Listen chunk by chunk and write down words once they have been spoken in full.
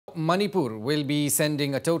Manipur will be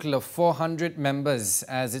sending a total of 400 members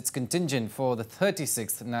as its contingent for the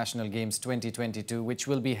 36th National Games 2022, which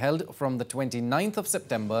will be held from the 29th of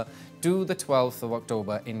September to the 12th of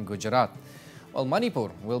October in Gujarat. While Manipur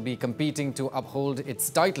will be competing to uphold its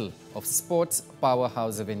title of Sports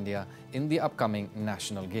Powerhouse of India in the upcoming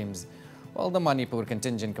National Games. While the Manipur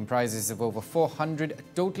contingent comprises of over 400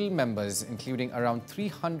 total members, including around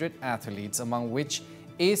 300 athletes, among which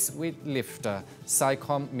ace weightlifter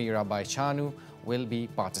Saikhom Mirabai Chanu will be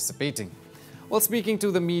participating. While speaking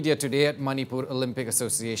to the media today at Manipur Olympic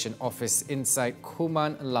Association office inside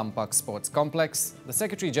Khuman Lampak Sports Complex, the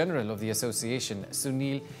Secretary General of the association,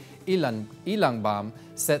 Sunil Ilangbam,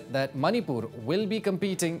 said that Manipur will be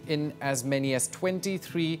competing in as many as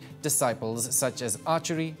 23 disciplines such as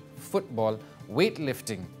archery, football,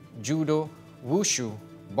 weightlifting, judo, wushu,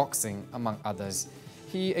 boxing, among others.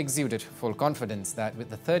 He exuded full confidence that with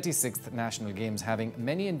the 36th National Games having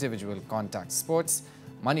many individual contact sports,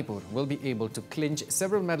 Manipur will be able to clinch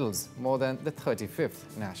several medals more than the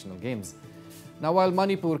 35th National Games. Now, while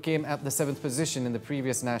Manipur came at the 7th position in the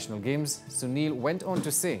previous National Games, Sunil went on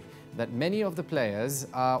to say that many of the players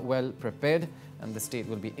are well prepared and the state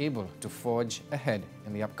will be able to forge ahead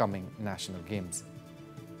in the upcoming National Games.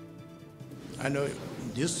 And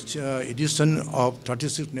this edition of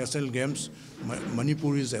 36th National Games,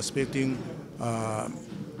 Manipur is expecting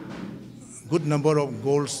good number of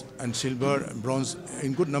golds and silver, bronze,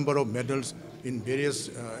 in good number of medals in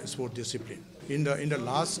various sport disciplines. In the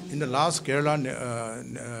last Kerala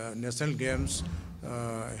National Games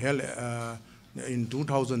held in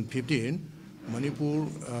 2015,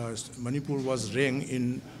 Manipur was ranked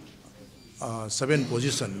in 7th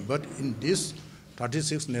position, but in this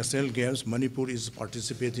 36 National Games, Manipur is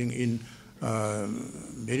participating in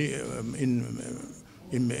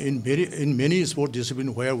many sport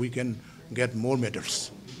disciplines where we can get more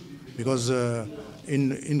medals. Because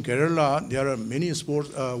in Kerala there are many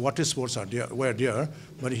sports, water sports were there,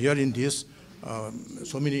 but here in this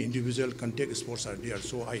so many individual contact sports are there.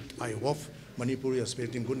 So I hope Manipur is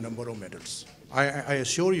expecting good number of medals. I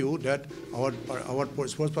assure you that our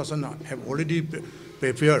sports person have already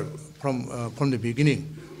prepared from the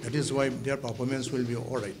beginning. That is why their performance will be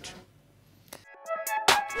all right.